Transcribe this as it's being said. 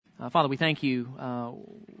Father, we thank you.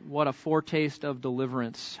 What a foretaste of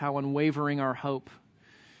deliverance. How unwavering our hope.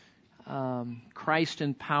 Christ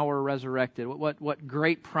in power resurrected. What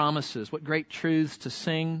great promises. What great truths to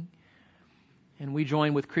sing. And we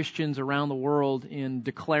join with Christians around the world in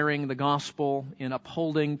declaring the gospel, in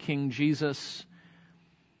upholding King Jesus,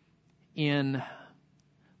 in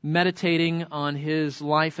meditating on His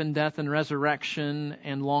life and death and resurrection,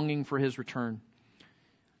 and longing for His return.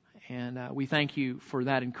 And we thank you for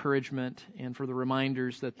that encouragement and for the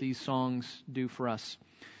reminders that these songs do for us.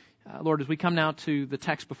 Lord, as we come now to the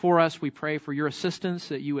text before us, we pray for your assistance,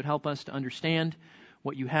 that you would help us to understand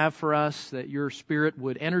what you have for us, that your Spirit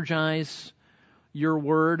would energize your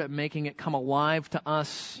word, making it come alive to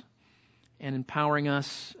us and empowering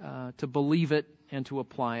us to believe it and to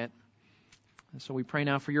apply it. And so we pray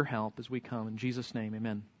now for your help as we come. In Jesus' name,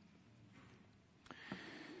 amen.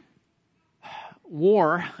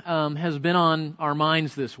 War has been on our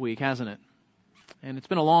minds this week, hasn't it? And it's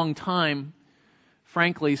been a long time,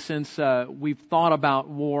 frankly, since we've thought about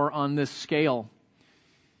war on this scale.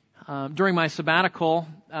 During my sabbatical,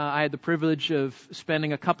 I had the privilege of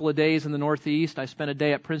spending a couple of days in the Northeast. I spent a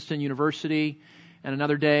day at Princeton University and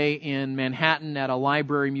another day in Manhattan at a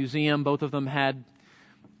library museum. Both of them had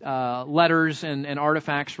letters and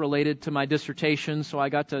artifacts related to my dissertation, so I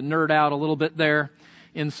got to nerd out a little bit there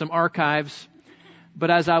in some archives. But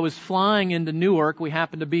as I was flying into Newark, we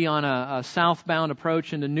happened to be on a southbound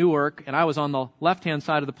approach into Newark, and I was on the left-hand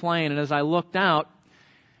side of the plane, and as I looked out,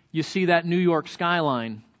 you see that New York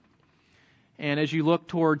skyline. And as you look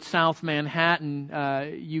toward South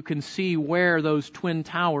Manhattan, you can see where those twin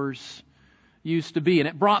towers used to be. And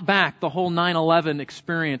it brought back the whole 9/11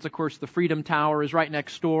 experience. Of course, the Freedom Tower is right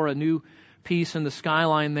next door, a new piece in the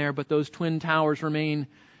skyline there, but those twin towers remain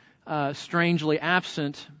strangely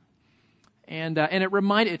absent. And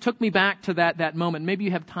it took me back to that moment. Maybe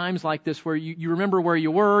you have times like this where you remember where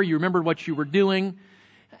you were, you remember what you were doing.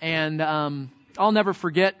 And I'll never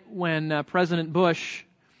forget when President Bush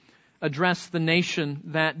addressed the nation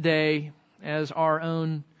that day as our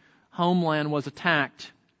own homeland was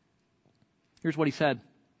attacked. Here's what he said.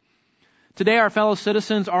 Today, our fellow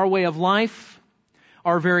citizens, our way of life,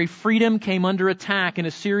 our very freedom came under attack in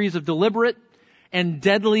a series of deliberate and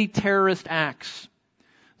deadly terrorist acts.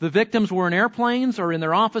 The victims were in airplanes or in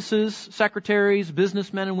their offices, secretaries,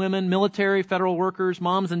 businessmen and women, military, federal workers,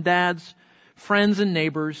 moms and dads, friends and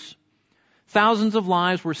neighbors. Thousands of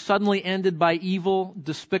lives were suddenly ended by evil,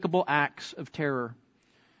 despicable acts of terror.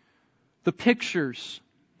 The pictures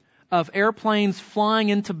of airplanes flying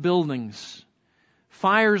into buildings,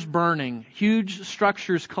 fires burning, huge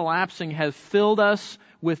structures collapsing have filled us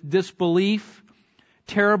with disbelief,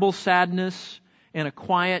 terrible sadness, and a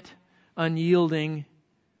quiet, unyielding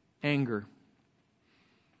anger.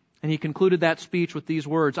 And he concluded that speech with these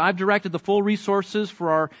words, I've directed the full resources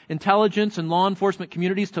for our intelligence and law enforcement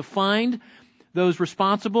communities to find those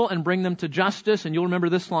responsible and bring them to justice. And you'll remember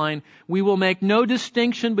this line, we will make no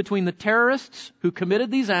distinction between the terrorists who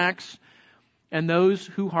committed these acts and those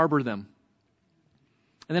who harbor them.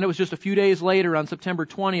 And then it was just a few days later on September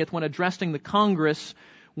 20th when addressing the Congress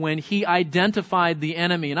when he identified the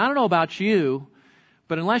enemy. And I don't know about you,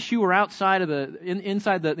 but unless you were outside of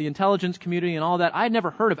inside the intelligence community and all that, I had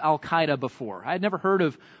never heard of Al-Qaeda before. I had never heard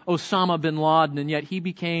of Osama bin Laden, and yet he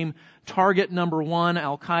became target number one,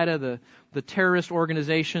 Al-Qaeda, the terrorist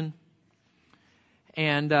organization.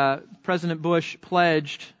 And President Bush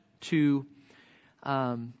pledged to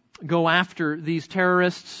go after these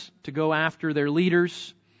terrorists, to go after their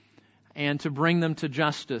leaders, and to bring them to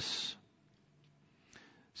justice.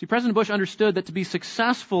 See, President Bush understood that to be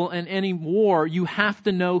successful in any war, you have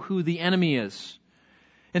to know who the enemy is.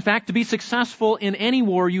 In fact, to be successful in any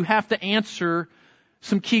war, you have to answer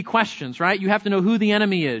some key questions, right? You have to know who the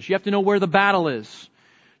enemy is. You have to know where the battle is.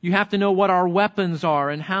 You have to know what our weapons are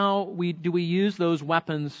and how we use those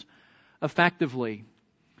weapons effectively.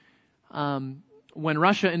 When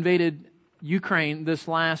Russia invaded Ukraine this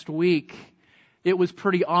last week, it was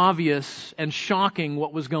pretty obvious and shocking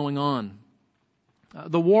what was going on.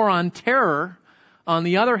 The war on terror, on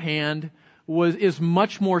the other hand, is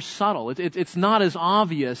much more subtle. It's not as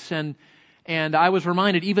obvious, and I was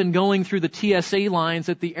reminded, even going through the TSA lines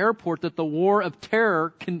at the airport, that the war on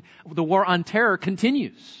terror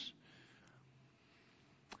continues.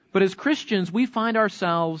 But as Christians, we find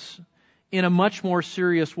ourselves in a much more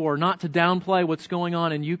serious war. Not to downplay what's going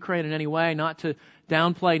on in Ukraine in any way, not to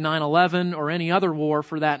downplay 9/11 or any other war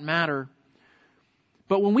for that matter.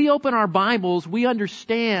 But when we open our Bibles, we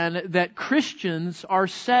understand that Christians are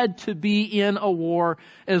said to be in a war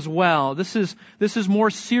as well. This is more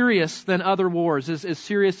serious than other wars, as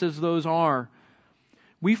serious as those are.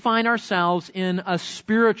 We find ourselves in a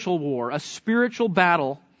spiritual war, a spiritual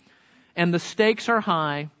battle, and the stakes are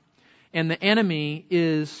high, and the enemy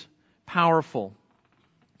is powerful.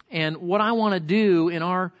 And what I want to do in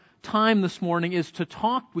our time this morning is to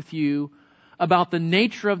talk with you about the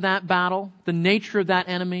nature of that battle, the nature of that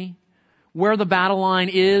enemy, where the battle line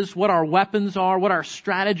is, what our weapons are, what our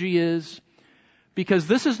strategy is. Because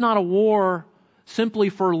this is not a war simply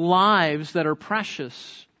for lives that are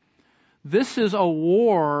precious. This is a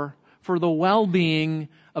war for the well-being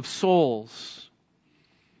of souls.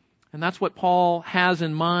 And that's what Paul has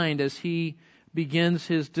in mind as he begins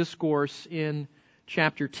his discourse in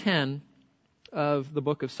chapter 10 of the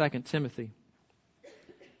book of 2 Timothy.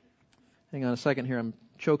 Hang on a second here. I'm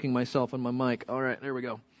choking myself on my mic. All right, there we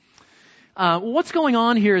go. What's going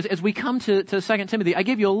on here is as we come to 2 Timothy, I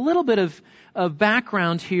gave you a little bit of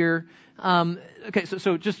background here. Okay,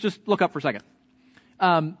 so just look up for a second.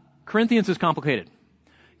 Corinthians is complicated.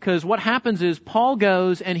 Because what happens is Paul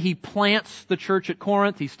goes and he plants the church at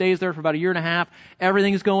Corinth. He stays there for about a year and a half.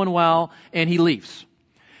 Everything's going well, and he leaves.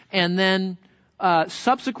 And then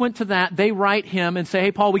subsequent to that, they write him and say,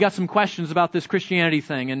 hey, Paul, we got some questions about this Christianity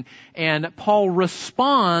thing. And Paul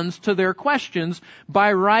responds to their questions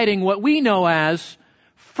by writing what we know as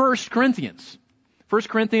 1 Corinthians. 1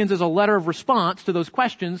 Corinthians is a letter of response to those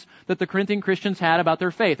questions that the Corinthian Christians had about their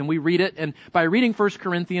faith. And we read it, and by reading 1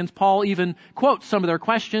 Corinthians, Paul even quotes some of their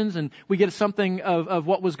questions, and we get something of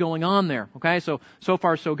what was going on there. Okay, so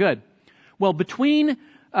far so good. Well,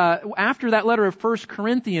 after that letter of 1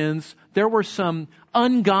 Corinthians, there were some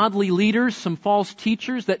ungodly leaders, some false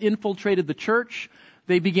teachers that infiltrated the church.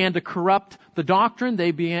 They began to corrupt the doctrine.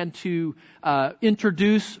 They began to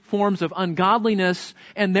introduce forms of ungodliness.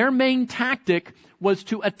 And their main tactic was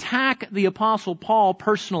to attack the Apostle Paul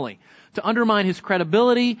personally, to undermine his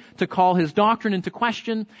credibility, to call his doctrine into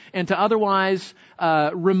question, and to otherwise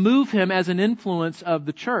remove him as an influence of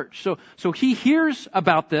the church. So he hears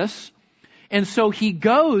about this, and so he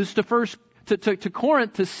goes to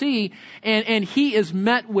Corinth to see, and he is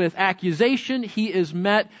met with accusation. He is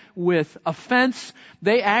met with offense.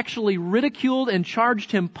 They actually ridiculed and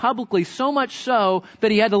charged him publicly, so much so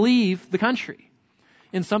that he had to leave the country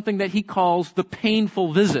in something that he calls the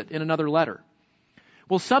painful visit in another letter.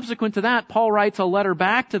 Well, subsequent to that, Paul writes a letter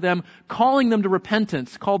back to them calling them to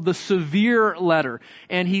repentance, called the severe letter.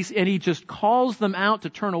 And he just calls them out to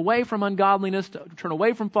turn away from ungodliness, to turn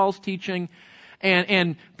away from false teaching.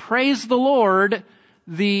 And praise the Lord,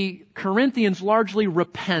 the Corinthians largely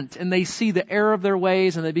repent, and they see the error of their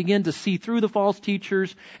ways, and they begin to see through the false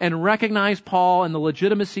teachers and recognize Paul and the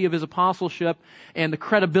legitimacy of his apostleship and the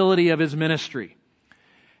credibility of his ministry.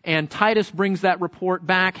 And Titus brings that report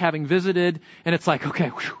back, having visited, and it's like, okay,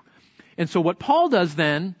 whew. And so what Paul does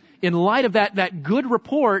then, in light of that good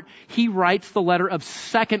report, he writes the letter of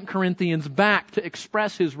 2 Corinthians back to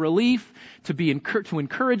express his relief, to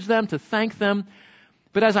encourage them, to thank them.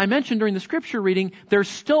 But as I mentioned during the scripture reading, there's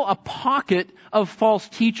still a pocket of false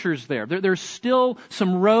teachers there. There's still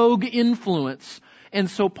some rogue influence. And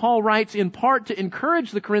so Paul writes in part to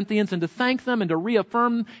encourage the Corinthians and to thank them and to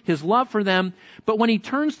reaffirm his love for them. But when he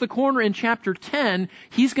turns the corner in chapter 10,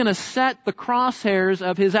 he's going to set the crosshairs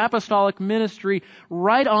of his apostolic ministry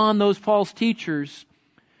right on those false teachers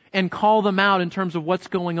and call them out in terms of what's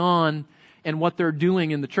going on and what they're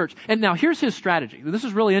doing in the church. And now here's his strategy. This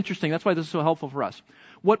is really interesting. That's why this is so helpful for us.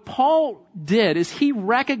 What Paul did is he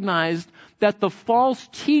recognized that the false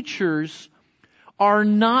teachers are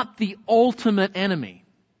not the ultimate enemy.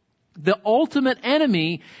 The ultimate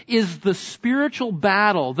enemy is the spiritual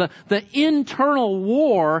battle, the internal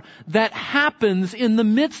war that happens in the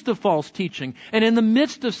midst of false teaching and in the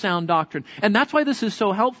midst of sound doctrine. And that's why this is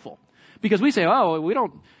so helpful. Because we say, oh, we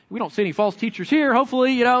don't see any false teachers here,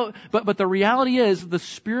 hopefully, But the reality is the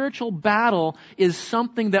spiritual battle is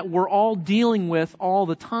something that we're all dealing with all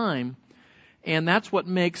the time. And that's what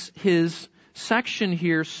makes his section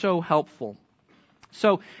here so helpful.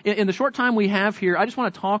 So in the short time we have here, I just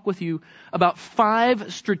want to talk with you about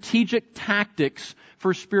 5 strategic tactics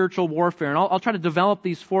for spiritual warfare. And I'll try to develop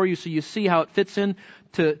these for you so you see how it fits in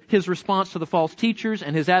to his response to the false teachers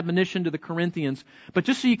and his admonition to the Corinthians. But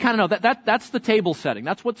just so you kind of know, that's the table setting.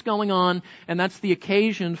 That's what's going on, and that's the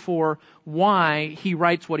occasion for why he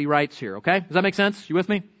writes what he writes here. Okay? Does that make sense? You with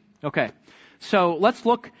me? Okay. So let's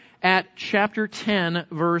look at chapter 10,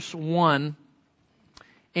 verse 1.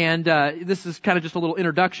 And this is kind of just a little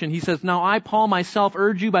introduction. He says, "Now I, Paul, myself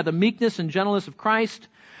urge you by the meekness and gentleness of Christ,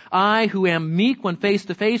 I who am meek when face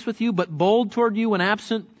to face with you, but bold toward you when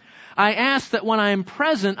absent, I ask that when I am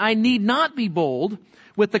present, I need not be bold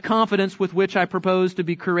with the confidence with which I propose to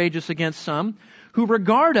be courageous against some, who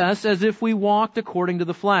regard us as if we walked according to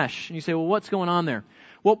the flesh. And you say, well, what's going on there?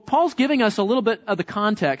 Well, Paul's giving us a little bit of the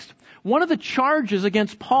context. One of the charges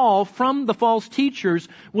against Paul from the false teachers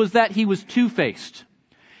was that he was two-faced.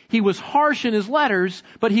 He was harsh in his letters,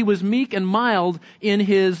 but he was meek and mild in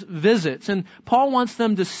his visits. And Paul wants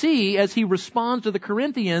them to see, as he responds to the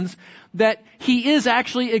Corinthians, that he is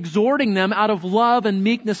actually exhorting them out of love and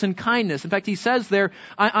meekness and kindness. In fact, he says there,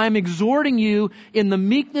 I'm exhorting you in the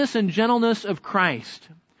meekness and gentleness of Christ.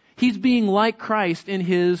 He's being like Christ in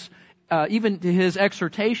his, even to his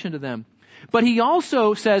exhortation to them. But he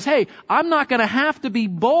also says, hey, I'm not going to have to be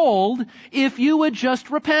bold if you would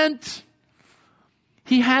just repent.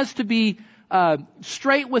 He has to be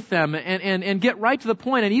straight with them and get right to the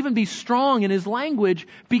point and even be strong in his language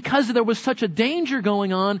because there was such a danger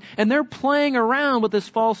going on, and they're playing around with this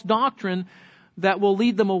false doctrine that will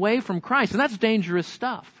lead them away from Christ. And that's dangerous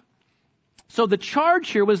stuff. So the charge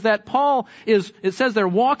here was that Paul it says they're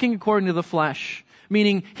walking according to the flesh,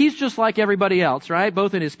 meaning he's just like everybody else, right?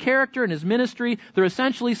 Both in his character and his ministry, they're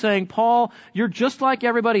essentially saying, Paul, you're just like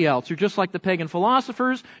everybody else. You're just like the pagan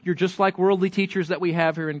philosophers. You're just like worldly teachers that we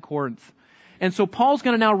have here in Corinth. And so Paul's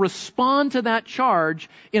going to now respond to that charge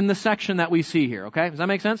in the section that we see here, okay? Does that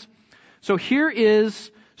make sense? So here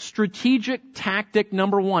is strategic tactic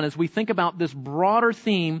number 1 as we think about this broader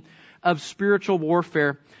theme of spiritual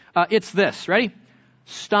warfare. It's this, ready?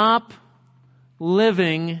 Stop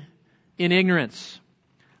living in ignorance.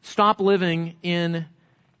 Stop living in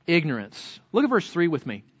ignorance. Look at verse 3 with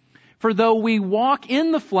me. For though we walk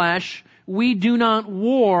in the flesh, we do not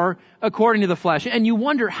war according to the flesh. And you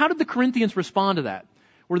wonder, how did the Corinthians respond to that?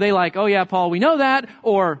 Were they like, oh yeah, Paul, we know that?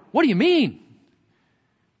 Or, what do you mean?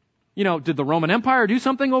 Did the Roman Empire do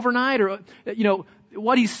something overnight? Or,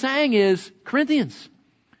 what he's saying is, Corinthians,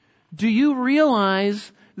 do you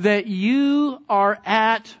realize that you are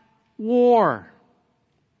at war?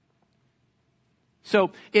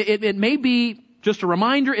 So it may be just a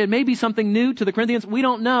reminder, it may be something new to the Corinthians, we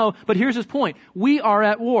don't know, but here's his point. We are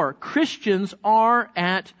at war. Christians are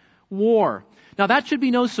at war. Now that should be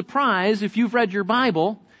no surprise if you've read your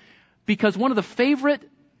Bible, because one of the favorite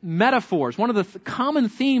metaphors, one of the common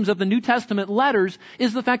themes of the New Testament letters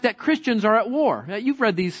is the fact that Christians are at war. You've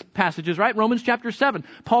read these passages, right? Romans chapter 7.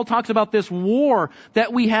 Paul talks about this war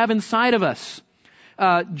that we have inside of us.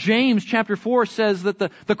 James chapter 4 says that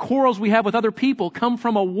the quarrels we have with other people come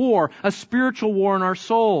from a war, a spiritual war in our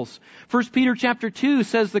souls. 1 Peter chapter 2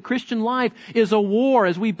 says the Christian life is a war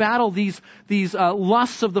as we battle these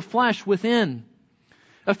lusts of the flesh within.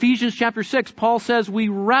 Ephesians chapter 6, Paul says we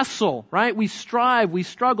wrestle, right? We strive, we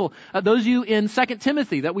struggle. Those of you in 2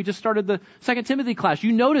 Timothy, that we just started the 2 Timothy class,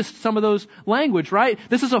 you noticed some of those language, right?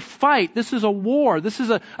 This is a fight. This is a war. This is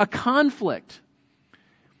a conflict.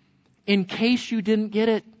 In case you didn't get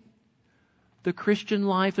it, the Christian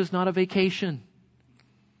life is not a vacation.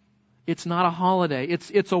 It's not a holiday.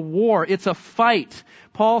 It's a war. It's a fight.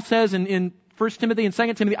 Paul says in 1 Timothy and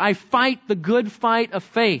 2 Timothy, I fight the good fight of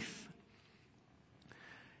faith.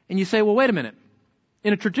 And you say, well, wait a minute.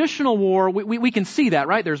 In a traditional war, we can see that,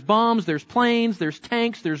 right? There's bombs, there's planes, there's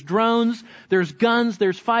tanks, there's drones, there's guns,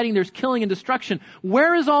 there's fighting, there's killing and destruction.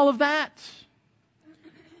 Where is all of that?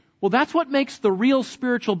 Well, that's what makes the real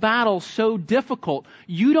spiritual battle so difficult.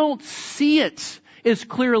 You don't see it as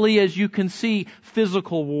clearly as you can see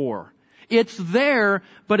physical war. It's there,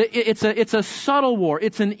 but it's a subtle war.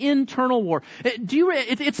 It's an internal war.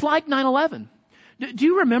 It's like 9/11. Do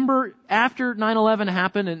you remember after 9/11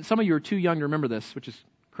 happened, and some of you are too young to remember this, which is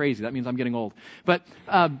crazy. That means I'm getting old. But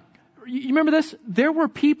you remember this? There were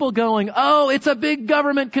people going, oh, it's a big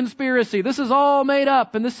government conspiracy. This is all made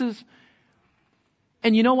up, and this is...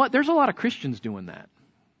 And you know what? There's a lot of Christians doing that,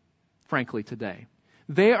 frankly, today.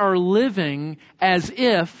 They are living as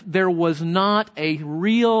if there was not a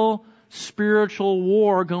real spiritual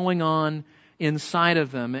war going on inside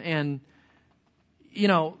of them. And,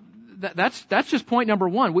 that's just point number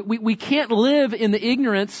 1. We can't live in the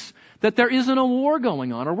ignorance that there isn't a war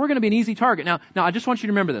going on, or we're going to be an easy target. Now, I just want you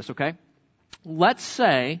to remember this, okay? Let's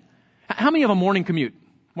say, how many have a morning commute?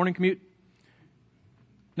 Morning commute?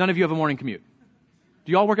 None of you have a morning commute.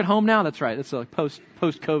 Do you all work at home now? That's right. That's like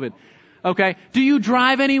post-COVID. Okay. Do you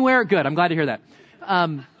drive anywhere? Good. I'm glad to hear that.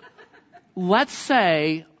 Let's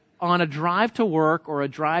say on a drive to work or a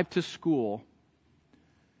drive to school,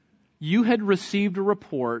 you had received a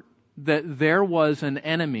report that there was an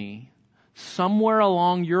enemy somewhere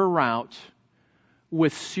along your route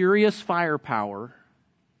with serious firepower,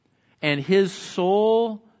 and his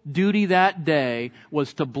sole duty that day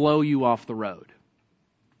was to blow you off the road.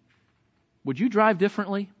 Would you drive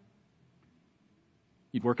differently?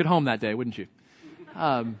 You'd work at home that day, wouldn't you?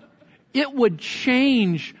 It would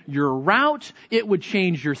change your route. It would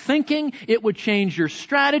change your thinking. It would change your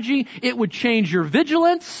strategy. It would change your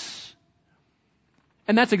vigilance.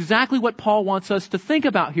 And that's exactly what Paul wants us to think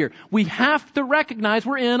about here. We have to recognize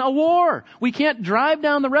we're in a war. We can't drive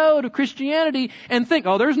down the road of Christianity and think,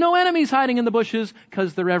 oh, there's no enemies hiding in the bushes,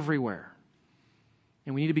 because they're everywhere.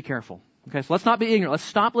 And we need to be careful. Okay, so let's not be ignorant. Let's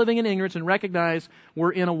stop living in ignorance and recognize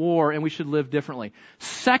we're in a war and we should live differently.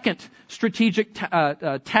 Second strategic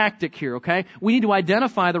tactic here, okay? We need to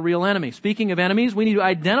identify the real enemy. Speaking of enemies, we need to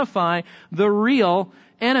identify the real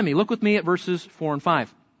enemy. Look with me at verses 4 and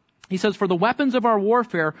 5. He says, "For the weapons of our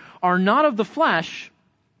warfare are not of the flesh,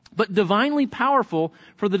 but divinely powerful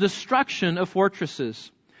for the destruction of fortresses.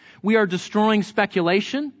 We are destroying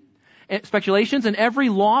speculations and every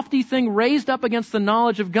lofty thing raised up against the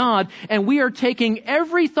knowledge of God, and we are taking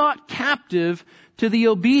every thought captive to the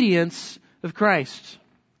obedience of Christ."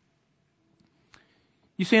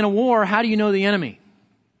 You say, in a war, how do you know the enemy?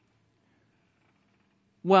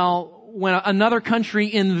 Well, when another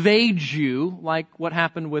country invades you, like what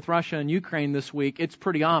happened with Russia and Ukraine this week, it's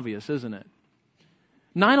pretty obvious, isn't it?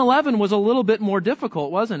 9/11 was a little bit more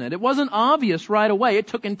difficult, wasn't it? It wasn't obvious right away. It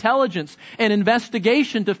took intelligence and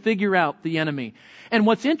investigation to figure out the enemy. And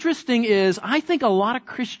what's interesting is, I think a lot of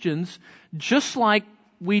Christians, just like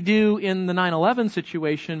we do in the 9/11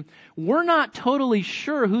 situation, we're not totally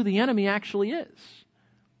sure who the enemy actually is.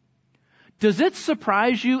 Does it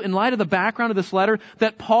surprise you, in light of the background of this letter,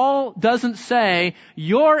 that Paul doesn't say,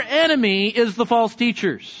 your enemy is the false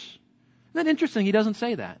teachers? Isn't that interesting? He doesn't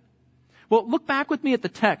say that. Well, look back with me at the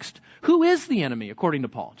text. Who is the enemy, according to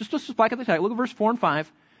Paul? Just look back at the text. Look at verse 4 and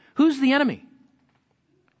 5. Who's the enemy?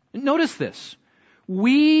 Notice this.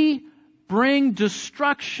 We bring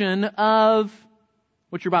destruction of,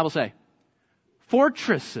 what's your Bible say?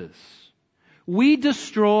 Fortresses. We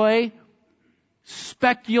destroy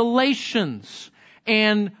speculations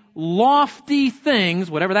and lofty things,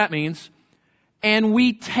 whatever that means, and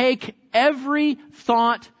we take every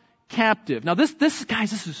thought captive. Now this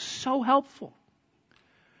is so helpful.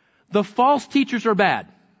 The false teachers are bad.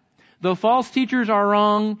 The false teachers are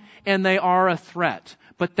wrong, and they are a threat.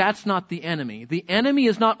 But that's not the enemy. The enemy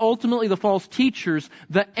is not ultimately the false teachers.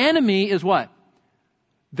 The enemy is what?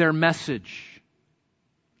 Their message.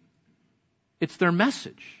 It's their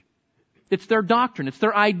message. It's their doctrine. It's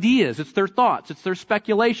their ideas. It's their thoughts. It's their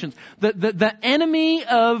speculations. The enemy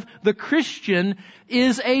of the Christian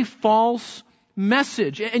is a false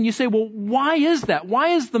message. And you say, well, why is that?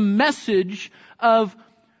 Why is the message of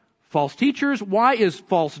false teachers? Why is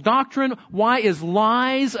false doctrine? Why is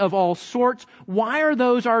lies of all sorts? Why are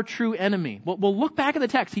those our true enemy? Well, look back at the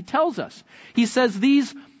text. He tells us. He says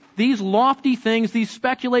these lofty things, these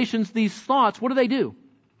speculations, these thoughts, what do?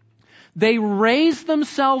 They raise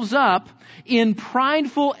themselves up in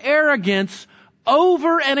prideful arrogance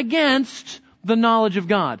over and against the knowledge of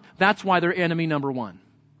God. That's why they're enemy number one.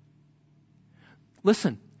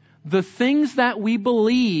 Listen, the things that we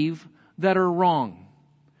believe that are wrong,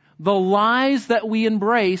 the lies that we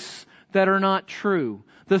embrace that are not true,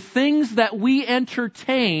 the things that we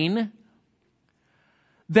entertain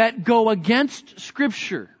that go against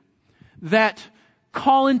Scripture, that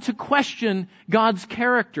call into question God's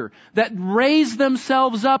character, that raise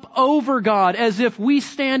themselves up over God as if we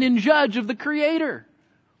stand in judge of the Creator,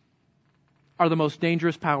 are the most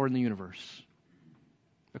dangerous power in the universe,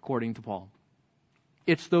 according to Paul.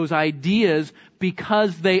 It's those ideas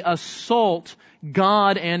because they assault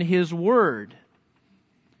God and His Word.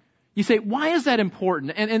 You say, why is that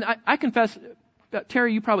important? And I confess,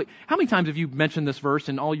 Terry, you probably, how many times have you mentioned this verse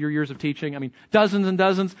in all your years of teaching? I mean, dozens and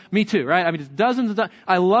dozens. Me too, right? I mean, it's dozens and dozens.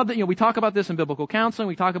 I love that, we talk about this in biblical counseling.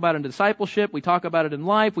 We talk about it in discipleship. We talk about it in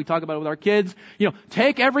life. We talk about it with our kids.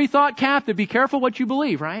 Take every thought captive. Be careful what you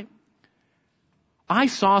believe, right? I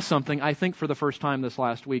saw something, I think, for the first time this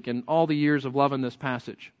last week in all the years of loving this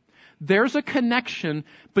passage. There's a connection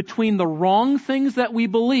between the wrong things that we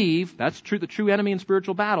believe, that's true, the true enemy in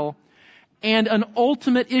spiritual battle, and an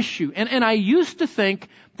ultimate issue. And I used to think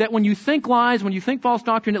that when you think lies, when you think false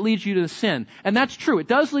doctrine, it leads you to sin. And that's true. It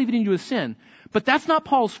does lead you to a sin. But that's not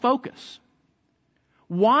Paul's focus.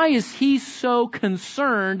 Why is he so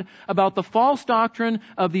concerned about the false doctrine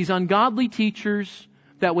of these ungodly teachers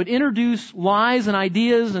that would introduce lies and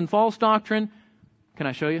ideas and false doctrine? Can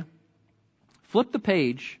I show you? Flip the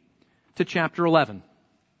page to chapter 11.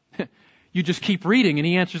 You just keep reading and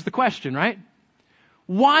he answers the question, right?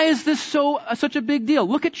 Why is this such a big deal?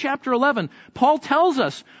 Look at chapter 11. Paul tells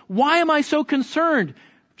us, why am I so concerned?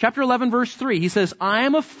 Chapter 11, verse 3, he says, I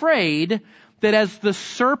am afraid that as the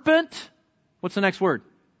serpent, what's the next word?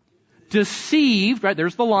 deceived, right,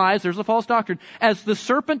 there's the lies, there's the false doctrine, as the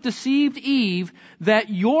serpent deceived Eve,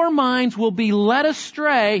 that your minds will be led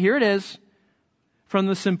astray, here it is, from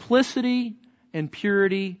the simplicity and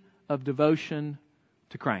purity of devotion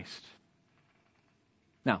to Christ.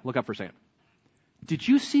 Now, look up for a second. Did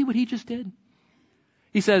you see what he just did?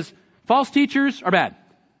 He says, false teachers are bad.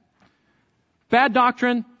 Bad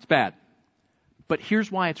doctrine is bad. But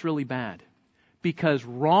here's why it's really bad. Because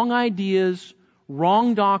wrong ideas,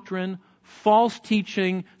 wrong doctrine, false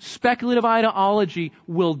teaching, speculative ideology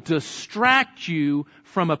will distract you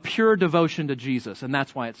from a pure devotion to Jesus. And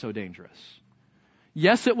that's why it's so dangerous.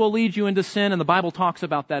 Yes, it will lead you into sin, and the Bible talks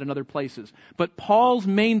about that in other places. But Paul's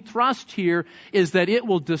main thrust here is that it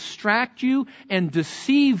will distract you and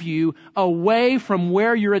deceive you away from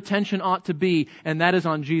where your attention ought to be, and that is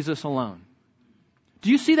on Jesus alone.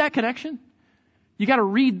 Do you see that connection? You got to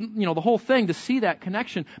read, the whole thing to see that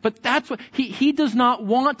connection. But that's what he does not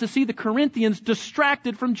want to see the Corinthians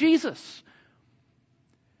distracted from Jesus.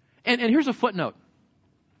 And here's a footnote.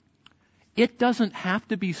 It doesn't have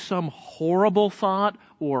to be some horrible thought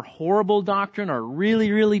or horrible doctrine or really,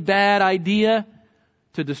 really bad idea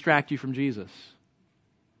to distract you from Jesus.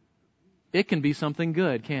 It can be something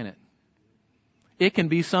good, can't it? It can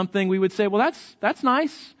be something we would say, well, that's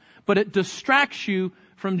nice, but it distracts you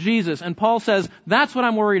from Jesus. And Paul says, that's what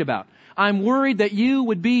I'm worried about. I'm worried that you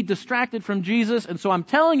would be distracted from Jesus, and so I'm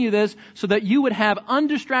telling you this so that you would have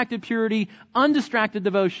undistracted purity, undistracted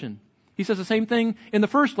devotion. He says the same thing in the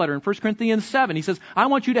first letter, in 1 Corinthians 7. He says, I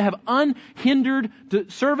want you to have unhindered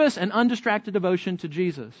service and undistracted devotion to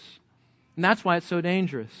Jesus. And that's why it's so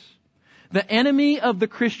dangerous. The enemy of the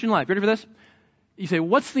Christian life. Ready for this? You say,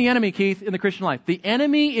 what's the enemy, Keith, in the Christian life? The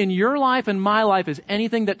enemy in your life and my life is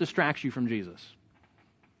anything that distracts you from Jesus.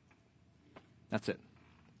 That's it.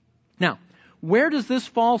 Now, where does this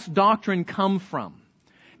false doctrine come from?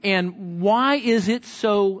 And why is it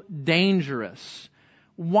so dangerous?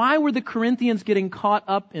 Why were the Corinthians getting caught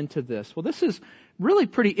up into this? Well, this is really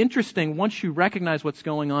pretty interesting once you recognize what's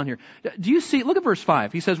going on here. Do you see, look at verse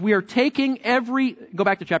 5. He says, we are taking go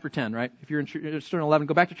back to chapter 10, right? If you're in 11,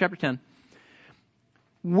 go back to chapter 10.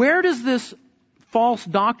 Where does this false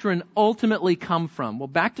doctrine ultimately come from? Well,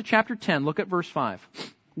 back to chapter 10, look at verse 5.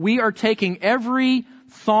 We are taking every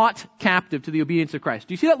thought captive to the obedience of Christ.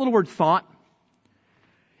 Do you see that little word thought?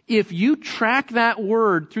 If you track that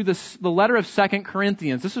word through the letter of 2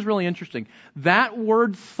 Corinthians, this is really interesting. That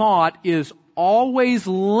word thought is always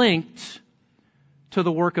linked to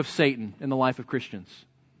the work of Satan in the life of Christians.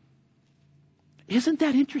 Isn't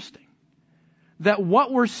that interesting? That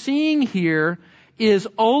what we're seeing here is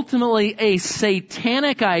ultimately a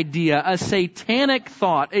satanic idea, a satanic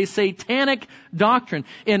thought, a satanic doctrine.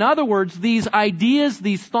 In other words, these ideas,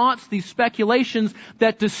 these thoughts, these speculations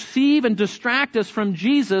that deceive and distract us from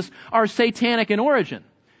Jesus are satanic in origin.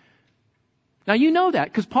 Now you know that,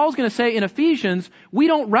 because Paul's going to say in Ephesians, we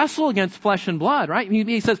don't wrestle against flesh and blood, right?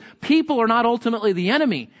 He says, people are not ultimately the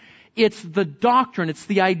enemy. It's the doctrine, it's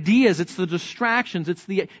the ideas, it's the distractions, it's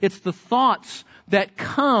the thoughts that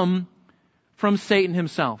come from Satan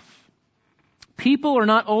himself. People are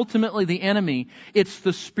not ultimately the enemy. It's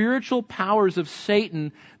the spiritual powers of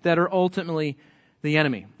Satan that are ultimately the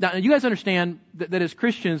enemy. Now, you guys understand that as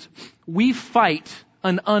Christians, we fight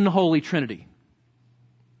an unholy trinity.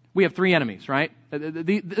 We have three enemies, right?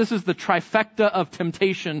 This is the trifecta of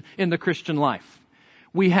temptation in the Christian life.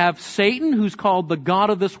 We have Satan, who's called the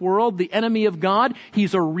god of this world, the enemy of God.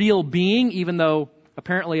 He's a real being, even though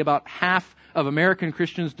apparently about half of American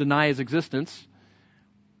Christians deny his existence.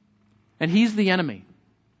 And he's the enemy.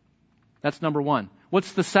 That's number one.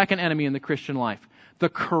 What's the second enemy in the Christian life? The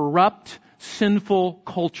corrupt, sinful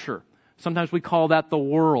culture. Sometimes we call that the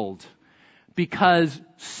world. Because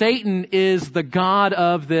Satan is the god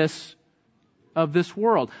of this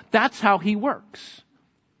world. That's how he works.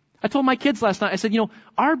 I told my kids last night, I said,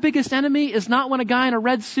 our biggest enemy is not when a guy in a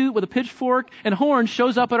red suit with a pitchfork and horns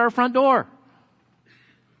shows up at our front door.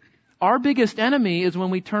 Our biggest enemy is when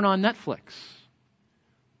we turn on Netflix.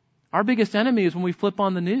 Our biggest enemy is when we flip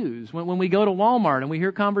on the news, when we go to Walmart and we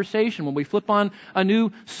hear conversation, when we flip on a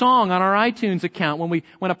new song on our iTunes account,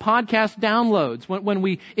 when a podcast downloads, when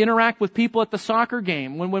we interact with people at the soccer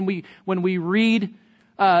game, when we read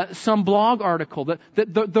some blog article.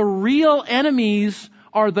 The real enemies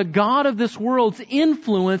are the god of this world's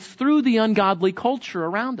influence through the ungodly culture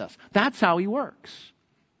around us. That's how he works.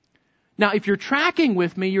 Now, if you're tracking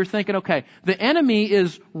with me, you're thinking, okay, the enemy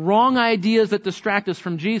is wrong ideas that distract us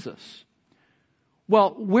from Jesus.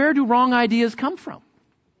 Well, where do wrong ideas come from?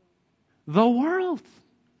 The world.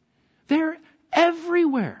 They're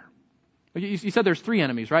everywhere. You said there's three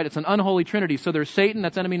enemies, right? It's an unholy trinity. So there's Satan,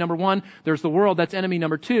 that's enemy number one. There's the world, that's enemy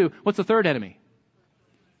number two. What's the third enemy?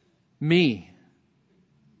 Me.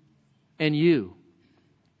 And you.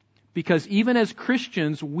 Because even as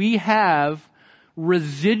Christians, we have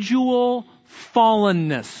residual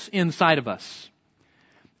fallenness inside of us.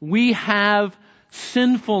 We have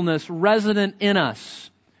sinfulness resident in us.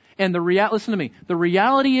 And listen to me, the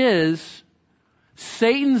reality is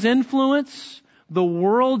Satan's influence, the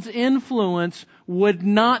world's influence, would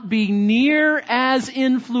not be near as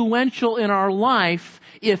influential in our life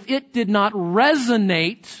if it did not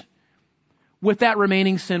resonate with that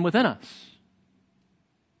remaining sin within us.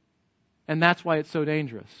 And that's why it's so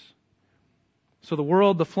dangerous. So the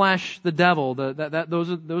world, the flesh, the devil,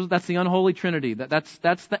 that's the unholy trinity. That's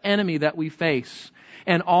the enemy that we face.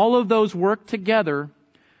 And all of those work together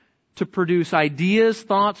to produce ideas,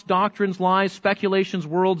 thoughts, doctrines, lies, speculations,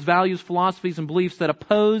 worlds, values, philosophies, and beliefs that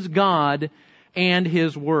oppose God and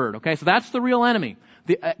His Word. Okay, so that's the real enemy.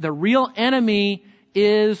 The real enemy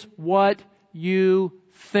is what you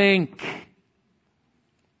think.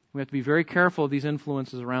 We have to be very careful of these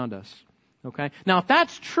influences around us. Okay? Now, if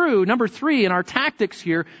that's true, number 3 in our tactics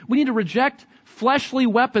here, we need to reject fleshly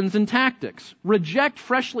weapons and tactics. Reject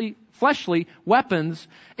fleshly weapons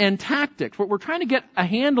and tactics. We're trying to get a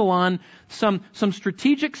handle on some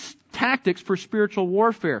strategic tactics for spiritual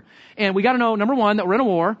warfare. And we got to know, number 1, that we're in a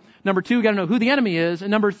war. Number 2, we got to know who the enemy is. And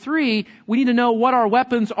number 3, we need to know what our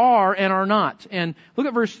weapons are and are not. And look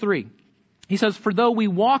at verse 3. He says, "For though we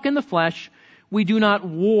walk in the flesh, we do not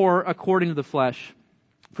war according to the flesh.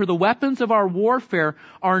 For the weapons of our warfare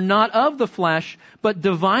are not of the flesh, but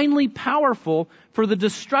divinely powerful for the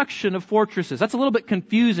destruction of fortresses." That's a little bit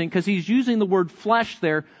confusing because he's using the word flesh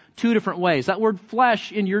there 2 different ways. That word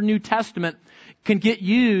flesh in your New Testament can get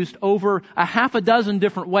used over a half a dozen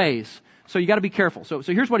different ways. So you got to be careful. So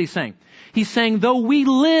here's what he's saying. He's saying, though we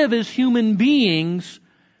live as human beings,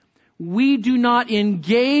 we do not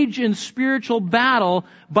engage in spiritual battle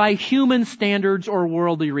by human standards or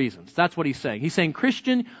worldly reasons. That's what he's saying. He's saying,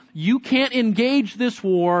 Christian, you can't engage this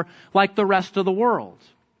war like the rest of the world.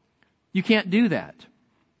 You can't do that.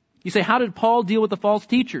 You say, how did Paul deal with the false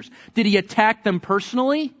teachers? Did he attack them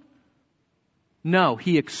personally? No,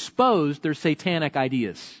 he exposed their satanic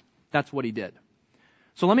ideas. That's what he did.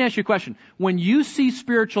 So let me ask you a question. When you see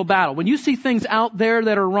spiritual battle, when you see things out there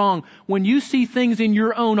that are wrong, when you see things in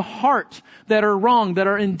your own heart that are wrong, that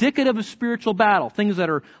are indicative of spiritual battle, things that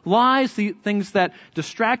are lies, things that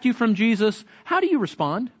distract you from Jesus, how do you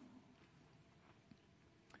respond?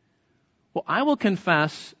 Well, I will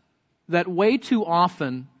confess that way too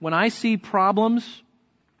often when I see problems,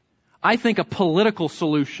 I think a political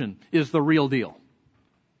solution is the real deal.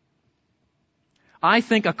 I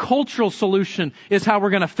think a cultural solution is how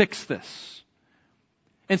we're going to fix this.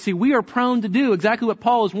 And see, we are prone to do exactly what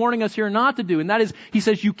Paul is warning us here not to do. And that is, he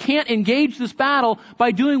says, you can't engage this battle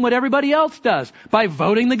by doing what everybody else does. By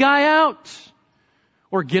voting the guy out.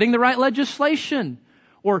 Or getting the right legislation.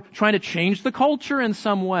 Or trying to change the culture in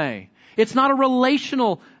some way. It's not a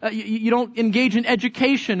relational, you don't engage in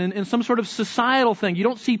education in some sort of societal thing. You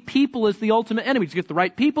don't see people as the ultimate enemy. Just get the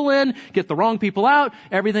right people in, get the wrong people out,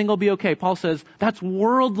 everything will be okay. Paul says, that's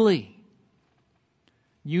worldly.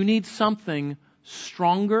 You need something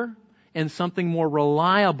stronger and something more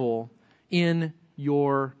reliable in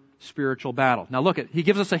your spiritual battle. Now look, he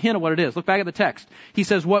gives us a hint of what it is. Look back at the text. He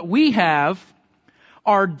says, what we have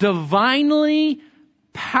are divinely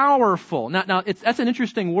powerful. Now that's an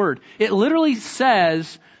interesting word. It literally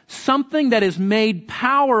says something that is made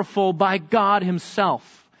powerful by God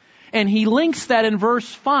Himself. And he links that in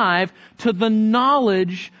verse 5 to the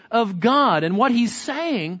knowledge of God. And what he's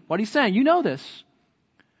saying, you know this.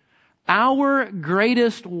 Our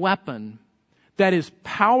greatest weapon that is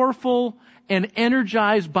powerful and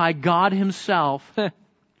energized by God Himself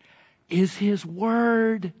is His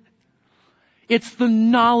Word. It's the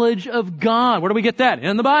knowledge of God. Where do we get that?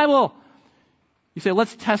 In the Bible. You say,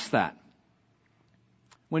 let's test that.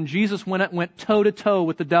 When Jesus went toe to toe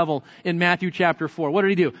with the devil in Matthew chapter 4, what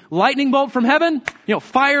did He do? Lightning bolt from heaven?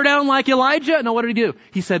 Fire down like Elijah? No, what did He do?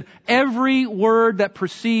 He said, every word that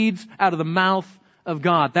proceeds out of the mouth of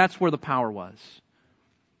God. That's where the power was.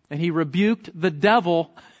 And He rebuked the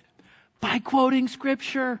devil by quoting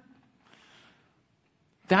Scripture.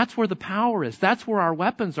 That's where the power is. That's where our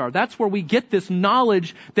weapons are. That's where we get this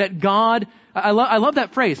knowledge that God, I love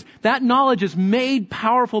that phrase. That knowledge is made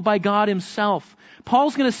powerful by God Himself.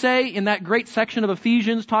 Paul's going to say in that great section of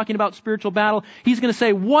Ephesians talking about spiritual battle, he's going to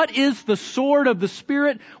say, what is the sword of the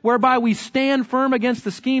Spirit whereby we stand firm against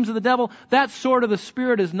the schemes of the devil? That sword of the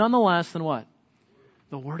Spirit is none the less than what?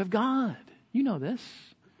 The Word of God. You know this.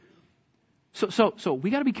 So we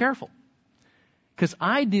got to be careful. Because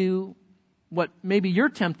I do what maybe you're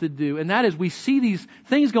tempted to do, and that is we see these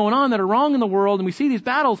things going on that are wrong in the world, and we see these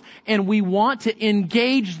battles, and we want to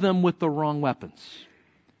engage them with the wrong weapons.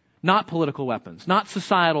 Not political weapons, not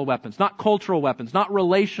societal weapons, not cultural weapons, not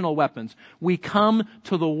relational weapons. We come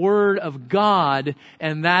to the Word of God,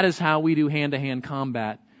 and that is how we do hand-to-hand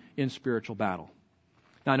combat in spiritual battle.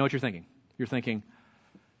 Now, I know what you're thinking. You're thinking,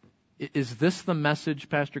 is this the message,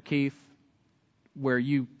 Pastor Keith, where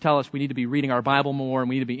you tell us we need to be reading our Bible more and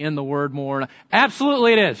we need to be in the Word more?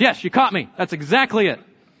 Absolutely it is. Yes, you caught me. That's exactly it.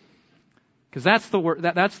 Because that's the word,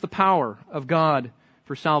 that's the power of God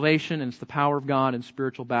for salvation, and it's the power of God in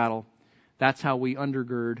spiritual battle. That's how we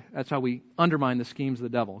that's how we undermine the schemes of the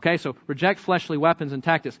devil. Okay, so reject fleshly weapons and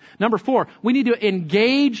tactics. Number 4, we need to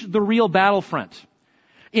engage the real battlefront.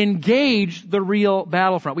 Engage the real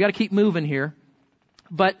battlefront. We got to keep moving here.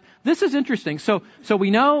 But this is interesting. So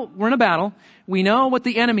we know we're in a battle. We know what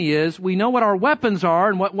the enemy is. We know what our weapons are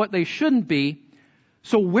and what they shouldn't be.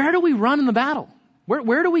 So where do we run in the battle?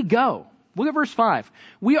 Where do we go? Look at verse 5.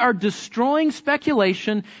 We are destroying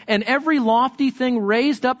speculation and every lofty thing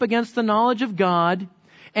raised up against the knowledge of God,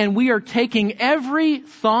 and we are taking every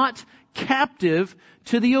thought captive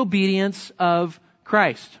to the obedience of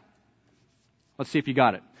Christ. Let's see if you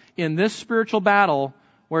got it. In this spiritual battle,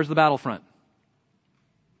 where's the battlefront?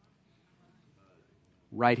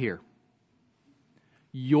 Right here.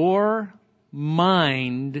 Your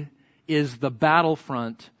mind is the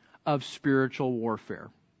battlefront of spiritual warfare.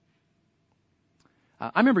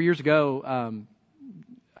 I remember years ago,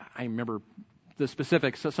 I remember the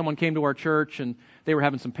specifics. So someone came to our church and they were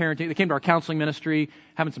having some parenting. They came to our counseling ministry,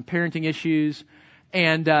 having some parenting issues.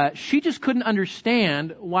 And she just couldn't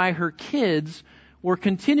understand why her kids were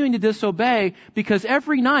continuing to disobey, because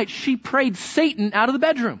every night she prayed Satan out of the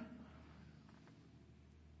bedroom.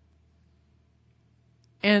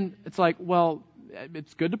 And it's like, well,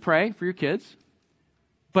 it's good to pray for your kids,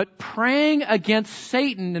 but praying against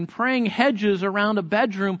Satan and praying hedges around a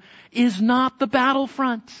bedroom is not the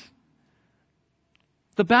battlefront.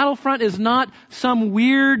 The battlefront is not some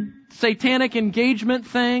weird satanic engagement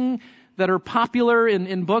thing that are popular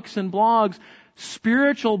in books and blogs.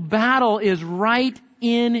 Spiritual battle is right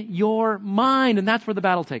in your mind, and that's where the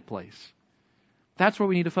battle takes place. That's where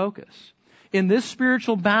we need to focus. In this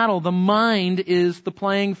spiritual battle, the mind is the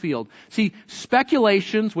playing field. See,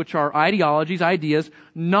 speculations, which are ideologies, ideas,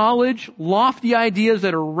 knowledge, lofty ideas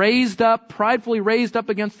that are raised up, pridefully raised up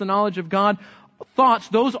against the knowledge of God, thoughts,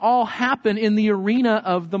 those all happen in the arena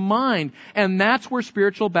of the mind. And that's where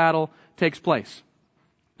spiritual battle takes place.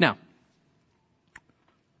 Now,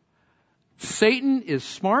 Satan is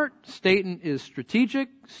smart. Satan is strategic.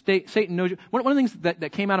 Satan knows you. One of the things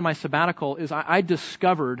that came out of my sabbatical is I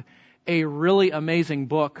discovered a really amazing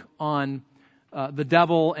book on the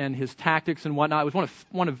devil and his tactics and whatnot. It was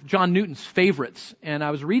one of John Newton's favorites, and I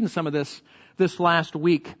was reading some of this last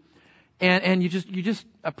week, and you just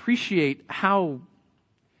appreciate how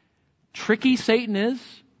tricky Satan is.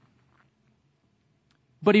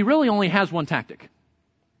 But he really only has one tactic,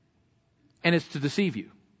 and it's to deceive you.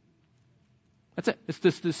 That's it. It's to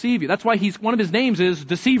deceive you. That's why one of his names is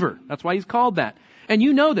Deceiver. That's why he's called that. And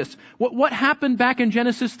you know this. What happened back in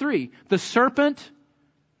Genesis 3? The serpent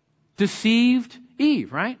deceived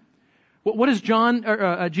Eve, right? What does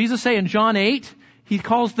Jesus say in John 8? He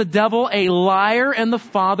calls the devil a liar and the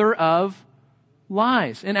father of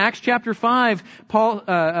lies. In Acts chapter 5,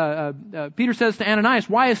 Peter says to Ananias,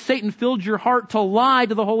 "Why has Satan filled your heart to lie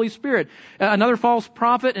to the Holy Spirit?" Another false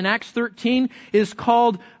prophet in Acts 13 is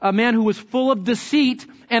called a man who was full of deceit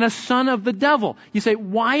and a son of the devil. You say,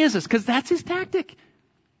 why is this? Because that's his tactic.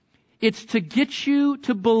 It's to get you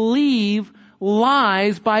to believe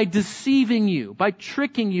lies by deceiving you, by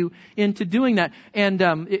tricking you into doing that. And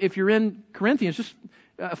if you're in Corinthians, just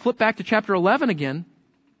flip back to chapter 11 again.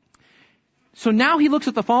 So now he looks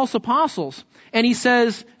at the false apostles and he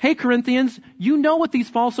says, hey Corinthians, you know what these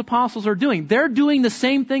false apostles are doing. They're doing the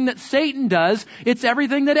same thing that Satan does. It's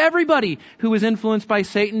everything that everybody who is influenced by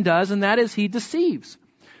Satan does, and that is he deceives.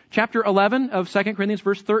 Chapter 11 of 2 Corinthians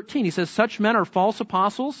verse 13, he says, such men are false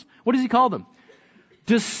apostles. What does he call them?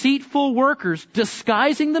 Deceitful workers,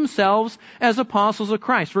 disguising themselves as apostles of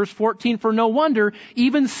Christ. Verse 14, for no wonder,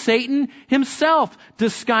 even Satan himself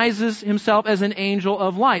disguises himself as an angel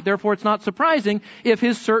of light. Therefore, it's not surprising if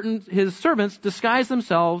his servants disguise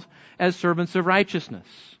themselves as servants of righteousness.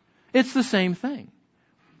 It's the same thing.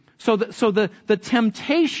 So the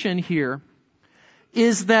temptation here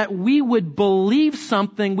is that we would believe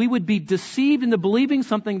something, we would be deceived into believing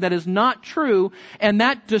something that is not true, and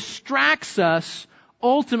that distracts us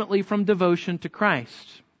ultimately from devotion to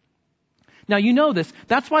Christ. Now you know this.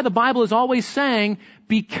 That's why the Bible is always saying,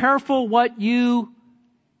 be careful what you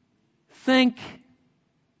think.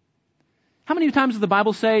 How many times does the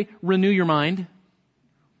Bible say, renew your mind?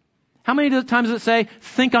 How many times does it say,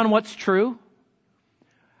 think on what's true?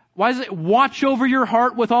 Why does it watch over your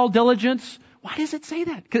heart with all diligence? Why does it say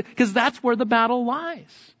that? Because that's where the battle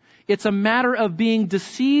lies. It's a matter of being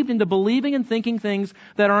deceived into believing and thinking things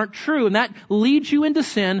that aren't true. And that leads you into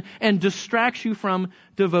sin and distracts you from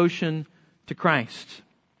devotion to Christ.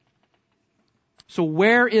 So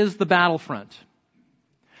where is the battlefront?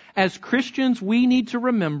 As Christians, we need to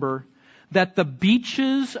remember that the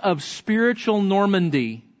beaches of spiritual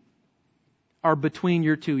Normandy are between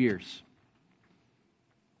your 2 ears.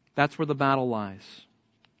 That's where the battle lies.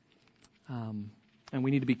 And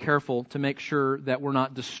we need to be careful to make sure that we're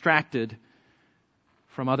not distracted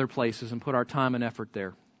from other places and put our time and effort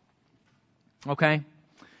there. Okay?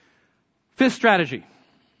 Fifth strategy.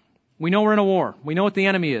 We know we're in a war. We know what the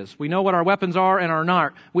enemy is. We know what our weapons are and are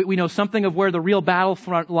not. We know something of where the real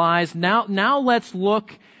battlefront lies. Now let's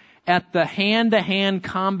look at the hand-to-hand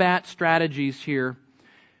combat strategies here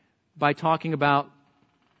by talking about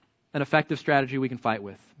an effective strategy we can fight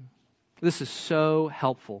with. This is so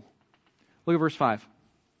helpful. Look at verse 5.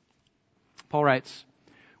 Paul writes,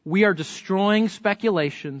 we are destroying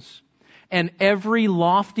speculations and every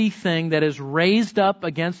lofty thing that is raised up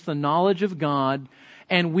against the knowledge of God,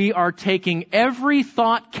 and we are taking every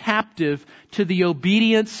thought captive to the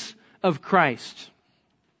obedience of Christ.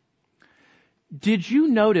 Did you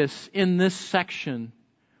notice in this section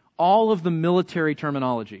all of the military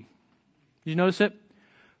terminology? Did you notice it?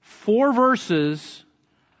 4 verses,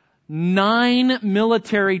 9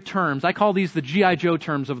 military terms. I call these the G.I. Joe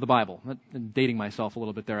terms of the Bible. I'm dating myself a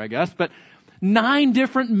little bit there, I guess. But 9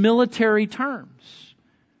 different military terms.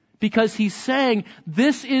 Because he's saying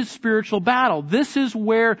this is spiritual battle. This is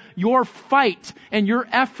where your fight and your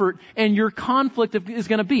effort and your conflict is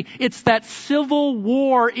going to be. It's that civil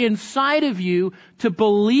war inside of you to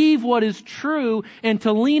believe what is true and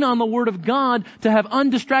to lean on the Word of God, to have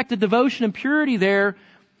undistracted devotion and purity there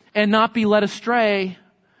and not be led astray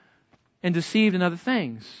and deceived in other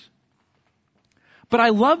things. But I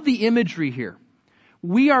love the imagery here.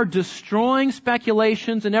 We are destroying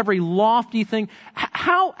speculations and every lofty thing.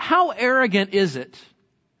 How arrogant is it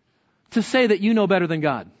to say that you know better than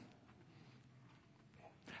God?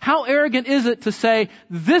 How arrogant is it to say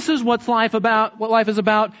this is what life is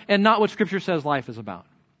about, and not what Scripture says life is about?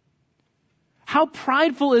 How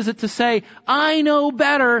prideful is it to say, I know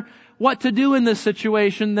better what to do in this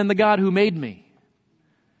situation than the God who made me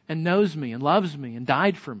and knows me and loves me and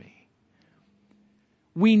died for me?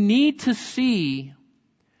 We need to see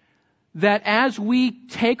that as we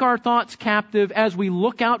take our thoughts captive, as we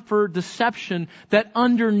look out for deception, that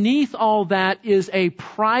underneath all that is a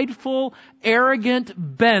prideful, arrogant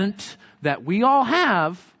bent that we all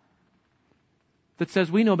have that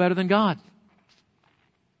says we know better than God.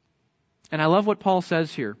 And I love what Paul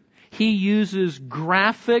says here. He uses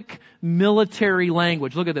graphic military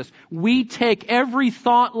language. Look at this. We take every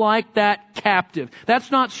thought like that captive. That's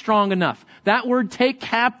not strong enough. That word take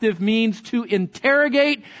captive means to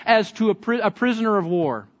interrogate as to a prisoner of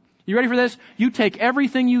war. You ready for this? You take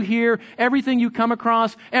everything you hear, everything you come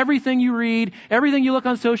across, everything you read, everything you look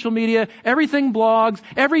on social media, everything blogs,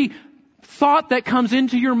 every thought that comes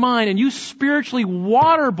into your mind, and you spiritually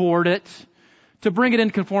waterboard it to bring it in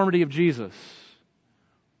conformity of Jesus.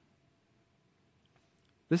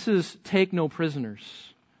 This is take no prisoners.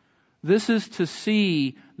 This is to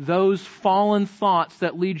see those fallen thoughts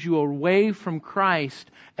that lead you away from Christ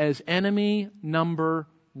as enemy number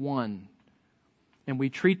 1. And we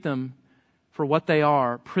treat them for what they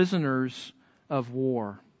are, prisoners of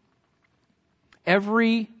war.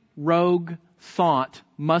 Every rogue thought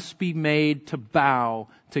must be made to bow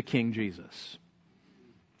to King Jesus.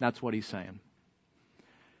 That's what he's saying.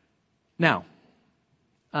 Now,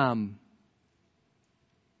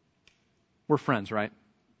 we're friends, right?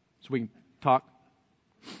 So we can talk.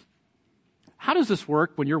 How does this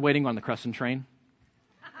work when you're waiting on the Crescent train?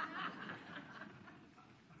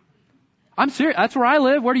 I'm serious. That's where I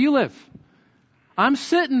live. Where do you live? I'm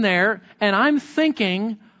sitting there and I'm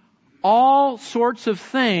thinking all sorts of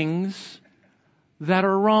things that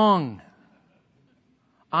are wrong.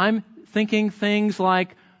 I'm thinking things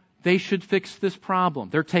like, they should fix this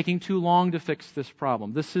problem. They're taking too long to fix this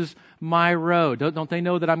problem. This is my road. Don't they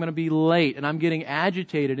know that I'm going to be late? And I'm getting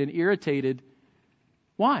agitated and irritated.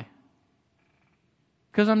 Why?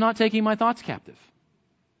 Because I'm not taking my thoughts captive.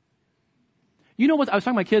 You know what? I was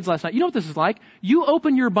talking to my kids last night. You know what this is like? You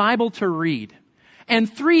open your Bible to read,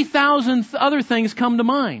 and 3,000 other things come to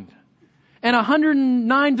mind. and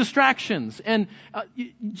 109 distractions. And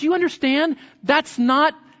do you understand? That's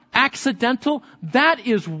not accidental. That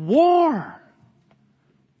is war.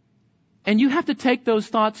 And you have to take those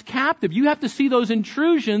thoughts captive. You have to see those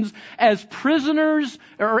intrusions as prisoners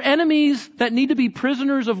or enemies that need to be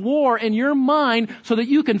prisoners of war in your mind so that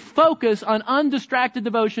you can focus on undistracted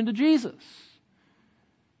devotion to Jesus.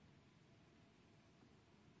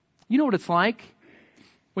 You know what it's like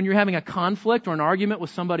when you're having a conflict or an argument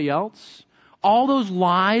with somebody else? All those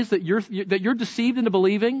lies that you're deceived into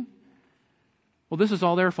believing, well, this is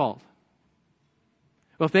all their fault.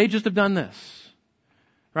 Well, if they just have done this,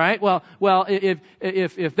 right? Well,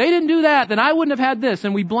 if they didn't do that, then I wouldn't have had this.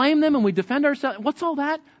 And we blame them and we defend ourselves. What's all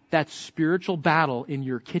that? That's spiritual battle in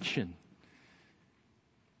your kitchen.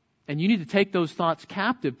 And you need to take those thoughts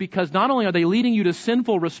captive, because not only are they leading you to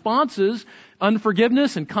sinful responses,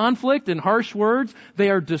 unforgiveness and conflict and harsh words, they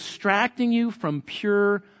are distracting you from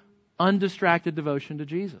pure, undistracted devotion to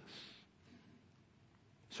Jesus.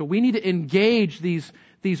 So we need to engage these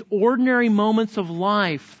ordinary moments of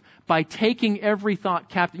life by taking every thought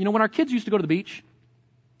captive. You know, when our kids used to go to the beach,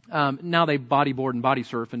 now they bodyboard and body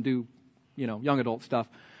surf and do, young adult stuff.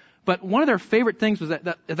 But one of their favorite things was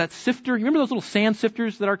that sifter. You remember those little sand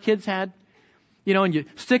sifters that our kids had? And you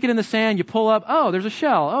stick it in the sand, you pull up, oh, there's a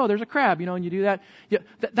shell, oh, there's a crab, and you do that. Yeah,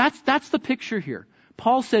 that's the picture here.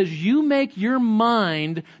 Paul says you make your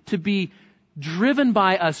mind to be driven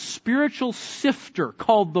by a spiritual sifter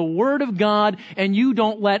called the Word of God, and you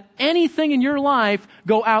don't let anything in your life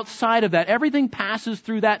go outside of that. Everything passes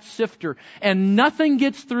through that sifter, and nothing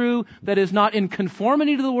gets through that is not in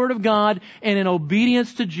conformity to the Word of God and in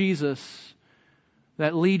obedience to Jesus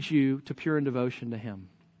that leads you to pure devotion to Him.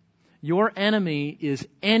 Your enemy is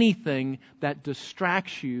anything that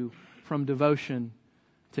distracts you from devotion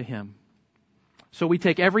to Him. So we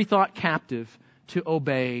take every thought captive to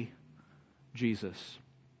obey Jesus.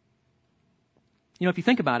 If you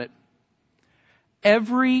think about it,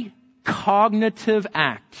 every cognitive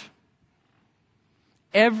act,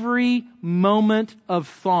 every moment of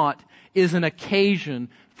thought is an occasion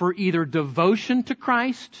for either devotion to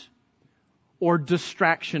Christ or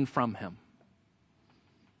distraction from Him.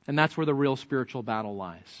 And that's where the real spiritual battle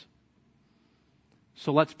lies.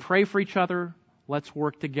 So let's pray for each other. Let's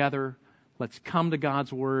work together. Let's come to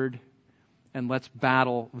God's Word. And let's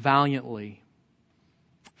battle valiantly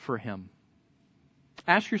for Him.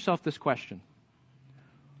 Ask yourself this question.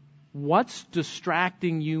 What's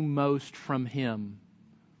distracting you most from Him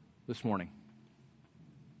this morning?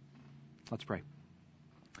 Let's pray.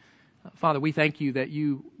 Father, we thank You that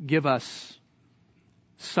You give us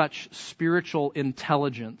such spiritual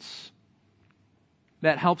intelligence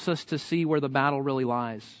that helps us to see where the battle really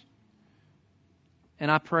lies. And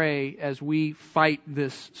I pray as we fight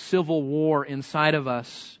this civil war inside of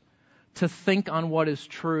us to think on what is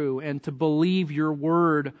true and to believe Your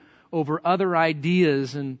Word over other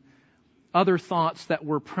ideas and other thoughts that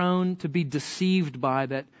we're prone to be deceived by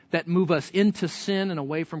that move us into sin and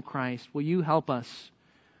away from Christ. Will You help us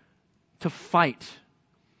to fight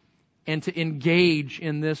and to engage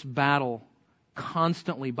in this battle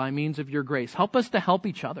constantly by means of Your grace. Help us to help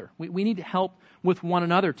each other. We need help with one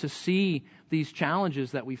another to see these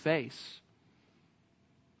challenges that we face.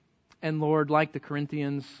 And Lord, like the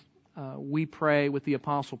Corinthians, we pray with the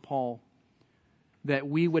Apostle Paul that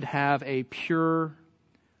we would have a pure,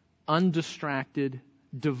 undistracted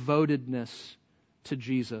devotedness to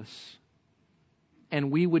Jesus. And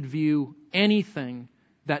we would view anything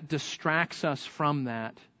that distracts us from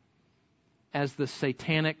that as the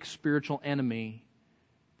satanic spiritual enemy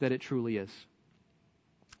that it truly is.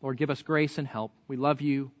 Lord, give us grace and help. We love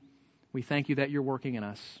You. We thank You that You're working in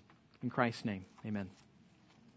us. In Christ's name, amen.